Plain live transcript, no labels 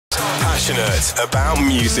Passionate about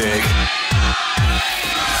music.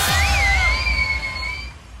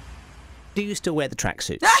 Do you still wear the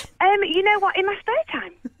tracksuits? You know what? In my spare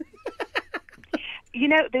time.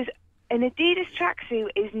 There's an Adidas tracksuit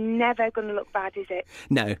is never going to look bad, is it?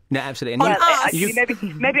 No, absolutely. Well,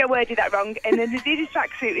 maybe I worded that wrong. And an Adidas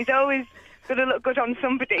tracksuit is always going to look good on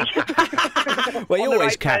somebody. Well,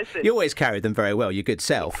 you always carry them very well, your good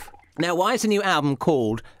self. Now, why is the new album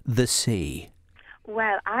called The Sea?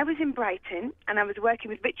 Well, I was in Brighton and I was working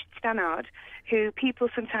with Richard Stannard, who people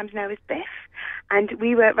sometimes know as Biff, and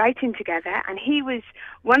we were writing together, and he was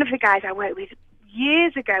one of the guys I worked with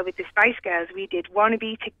years ago with the Spice Girls. We did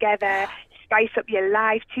Wannabe together, Spice Up Your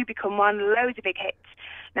Life, Two Become One, loads of big hits.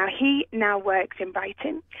 Now, he now works in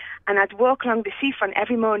Brighton, and I'd walk along the seafront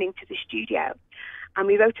every morning to the studio, and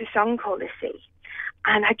we wrote a song called The Sea.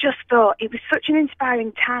 And I just thought it was such an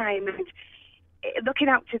inspiring time, and looking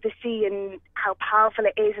out to the sea and how powerful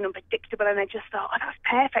it is and unpredictable, and I just thought, oh, that's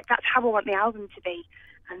perfect. That's how I want the album to be.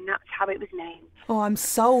 And that's how it was named. Oh, I'm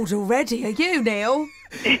sold already. Are you, Neil?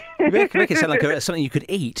 You make it sound like something you could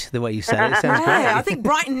eat, the way you say it. It sounds great. I think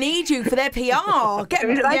Brighton need you for their PR. It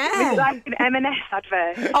was like an M&S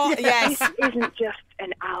advert. Oh, yes. This isn't just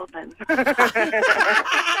an album.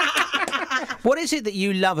 What is it that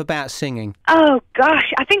you love about singing? Oh,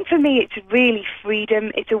 gosh. I think for me it's really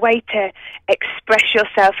freedom. It's a way to express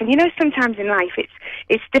yourself. And, sometimes in life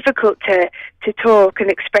it's difficult to talk and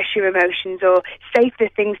express your emotions or say the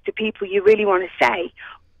things to people you really want to say.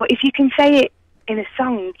 But if you can say it in a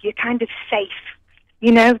song, you're kind of safe.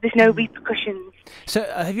 There's no repercussions. So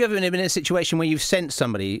have you ever been in a situation where you've sent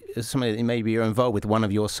somebody that maybe you're involved with one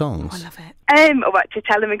of your songs? Oh, I love it. To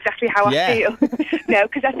tell them exactly how I feel? No,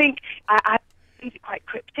 because I think I find it quite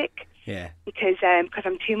cryptic. Yeah. Because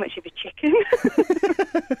I'm too much of a chicken.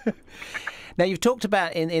 Now, you've talked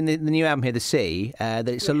about in the new album here, The Sea, that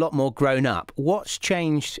it's a lot more grown up. What's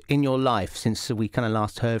changed in your life since we kind of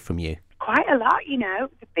last heard from you? Quite a lot, The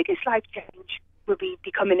biggest life change will be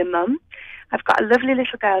becoming a mum. I've got a lovely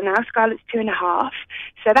little girl now. Scarlett's 2.5.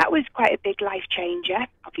 So that was quite a big life changer,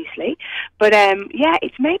 obviously. But,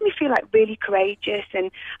 it's made me feel like really courageous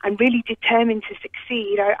and really determined to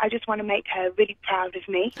succeed. I just want to make her really proud of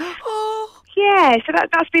me. Oh. Yeah, so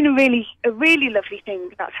that's been a really lovely thing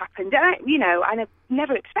that's happened. And I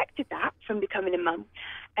never expected that from becoming a mum.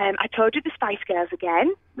 I toured with the Spice Girls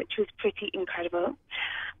again, which was pretty incredible.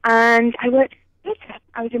 And I worked theatre.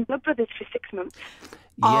 I was in Blood Brothers for 6 months.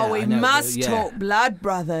 Yeah, we must talk Blood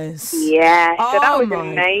Brothers. Yeah, so that was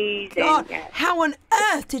amazing. God. Yeah. How on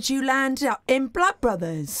earth did you land up in Blood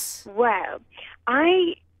Brothers? Well,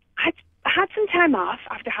 I had some time off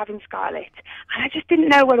after having Scarlett, and I just didn't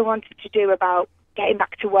know what I wanted to do about getting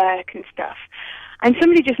back to work and stuff. And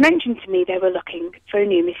somebody just mentioned to me they were looking for a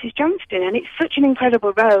new Mrs. Johnston, and it's such an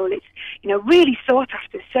incredible role. It's, really sought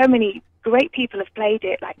after. So many great people have played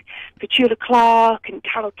it, like Petula Clark and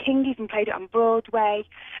Carole King even played it on Broadway,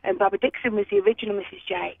 and Barbara Dixon was the original Mrs.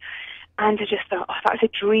 J. And I just thought, that's a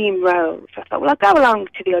dream role. So I thought, well, I'll go along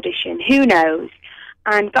to the audition. Who knows?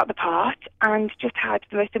 And got the part, and just had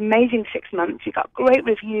the most amazing 6 months. We got great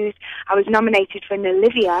reviews. I was nominated for an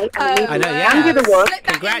Olivier and Andrew Award.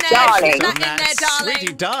 Congratulations on that,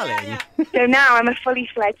 sweetie darling. So now I'm a fully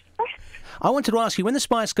fledged. I wanted to ask you, when the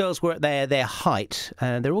Spice Girls were at their height,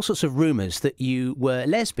 there were all sorts of rumours that you were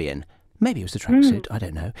lesbian. Maybe it was the tracksuit, I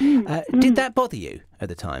don't know. Did that bother you at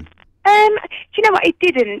the time? Do you know what? It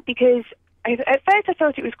didn't, because at first I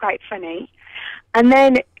thought it was quite funny. And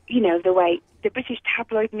then, the way the British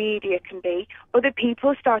tabloid media can be, other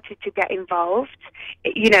people started to get involved,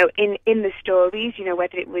 in the stories,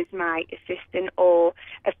 whether it was my assistant or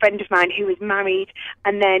a friend of mine who was married.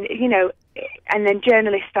 And then, and then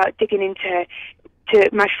journalists start digging into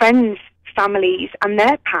my friends' families and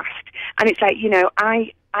their past. And it's like,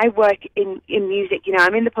 I work in music,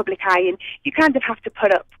 I'm in the public eye, and you kind of have to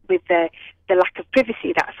put up with the lack of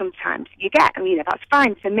privacy that sometimes you get. That's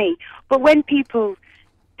fine for me. But when people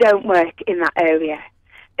don't work in that area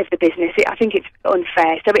of the business, I think it's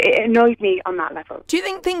unfair. So it annoyed me on that level. Do you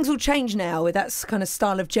think things will change now with that kind of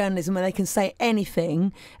style of journalism where they can say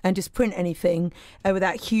anything and just print anything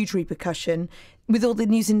without huge repercussion, with all the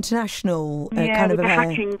News International kind of the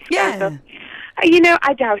hacking yeah.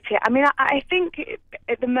 I doubt it. I think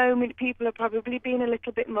at the moment people are probably being a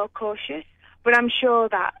little bit more cautious, but I'm sure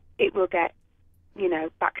that it will get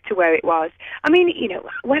back to where it was.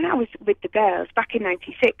 When I was with the girls back in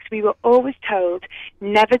 '96, we were always told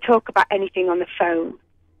never talk about anything on the phone.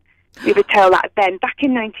 We were told that then, back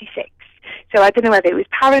in '96. So I don't know whether it was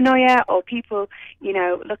paranoia or people,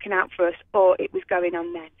 looking out for us, or it was going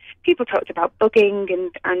on then. People talked about bugging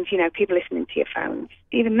and people listening to your phones,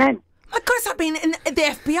 even then. almost like being in the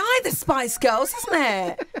FBI, the Spice Girls, isn't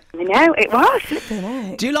it? I know, it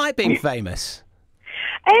was. Do you like being famous?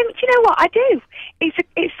 Do you know what? I do.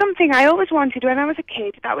 It's something I always wanted when I was a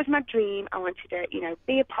kid. That was my dream. I wanted to,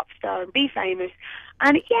 be a pop star and be famous.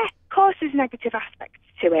 And yeah, of course there's negative aspects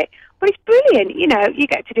to it, but it's brilliant. You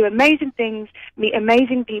get to do amazing things, meet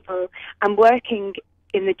amazing people, and working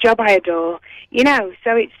in the job I adore.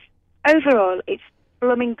 So it's overall, it's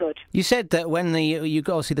blooming good. You said that when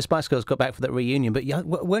obviously the Spice Girls got back for that reunion, but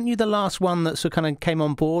weren't you the last one that sort of kind of came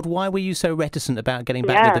on board? Why were you so reticent about getting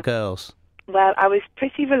back with the girls? Well, I was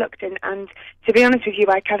pretty reluctant, and to be honest with you,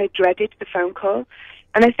 I kind of dreaded the phone call.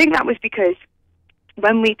 And I think that was because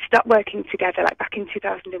when we'd stopped working together, like back in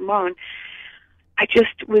 2001, I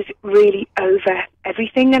just was really over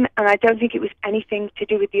everything, and I don't think it was anything to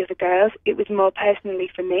do with the other girls. It was more personally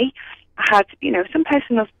for me. I had, some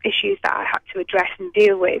personal issues that I had to address and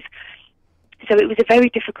deal with. So it was a very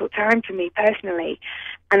difficult time for me personally.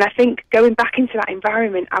 And I think going back into that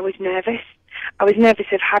environment, I was nervous. I was nervous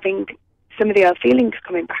of having some of the old feelings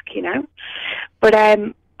coming back, But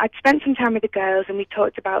I'd spent some time with the girls, and we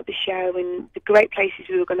talked about the show and the great places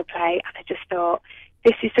we were going to play, and I just thought,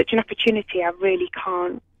 this is such an opportunity, I really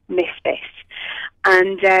can't miss this.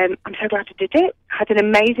 And I'm so glad I did it. Had an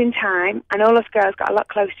amazing time, and all us girls got a lot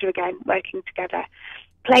closer again, working together.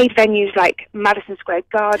 Played venues like Madison Square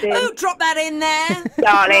Garden. Oh, drop that in there.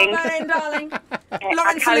 Darling. Drop that in, darling.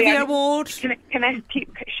 Laurence Olivier Award. Can I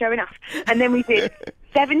keep showing off? And then we did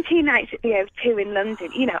 17 nights at the O2 in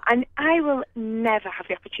London, and I will never have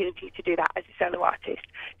the opportunity to do that as a solo artist.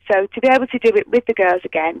 So to be able to do it with the girls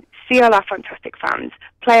again, see all our fantastic fans,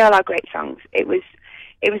 play all our great songs, it was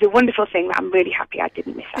a wonderful thing that I'm really happy I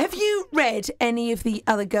didn't miss out. Have you read any of the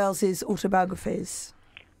other girls' autobiographies?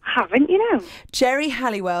 Haven't, Jerry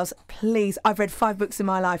Halliwell's, please, I've read 5 books in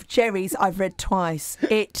my life. Jerry's I've read twice.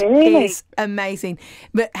 It Really? is amazing.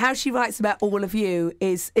 But how she writes about all of you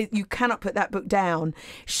you cannot put that book down.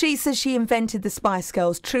 She says she invented the Spice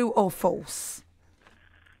Girls. True or false?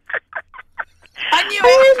 I knew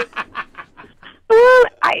it! Well,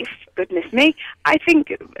 goodness me, I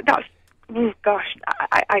think that's,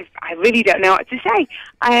 I really don't know what to say.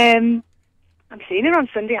 I'm seeing her on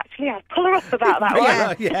Sunday, actually. I'll pull her up about that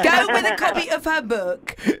one. Yeah. Go with a copy of her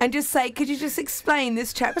book and just say, could you just explain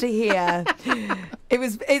this chapter here?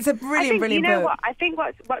 It's a brilliant book. You know what? I think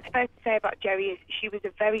what's fair to say about Jerry is she was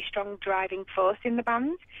a very strong driving force in the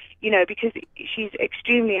band, because she's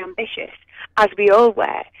extremely ambitious, as we all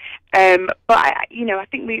were. But, I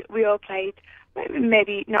think we all played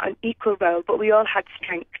maybe not an equal role, but we all had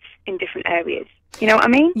strengths in different areas. You know what I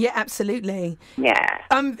mean? Yeah, absolutely. Yeah.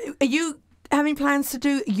 Are you having plans to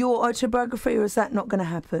do your autobiography, or is that not going to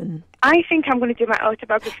happen? I think I'm going to do my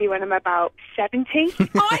autobiography when I'm about 70, and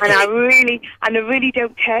I really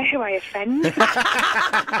don't care who I offend.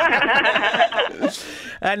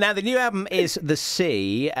 Now, the new album is The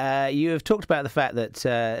Sea. You have talked about the fact that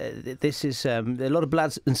this is a lot of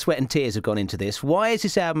blood and sweat and tears have gone into this. Why is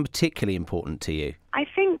this album particularly important to you? I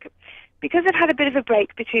think because I've had a bit of a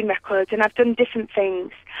break between records and I've done different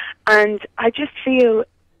things, and I just feel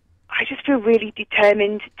really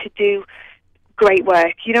determined to do great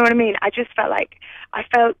work. You know what I mean? I just felt like I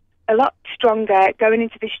felt a lot stronger going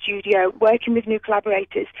into the studio, working with new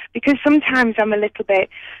collaborators, because sometimes I'm a little bit,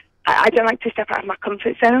 I don't like to step out of my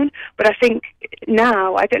comfort zone, but I think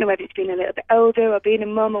now, I don't know whether it's being a little bit older or being a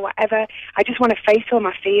mum or whatever, I just want to face all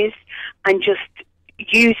my fears and just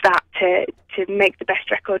use that to make the best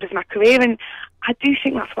record of my career, and I do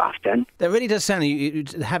think that's what I've done. That really does sound,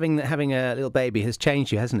 having a little baby has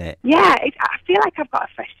changed you, hasn't it? Yeah, I feel like I've got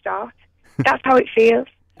a fresh start. That's how it feels.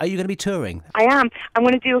 Are you going to be touring? I am. I'm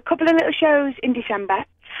going to do a couple of little shows in December,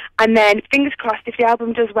 and then, fingers crossed, if the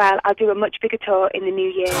album does well, I'll do a much bigger tour in the new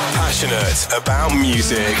year. Passionate about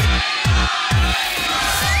music.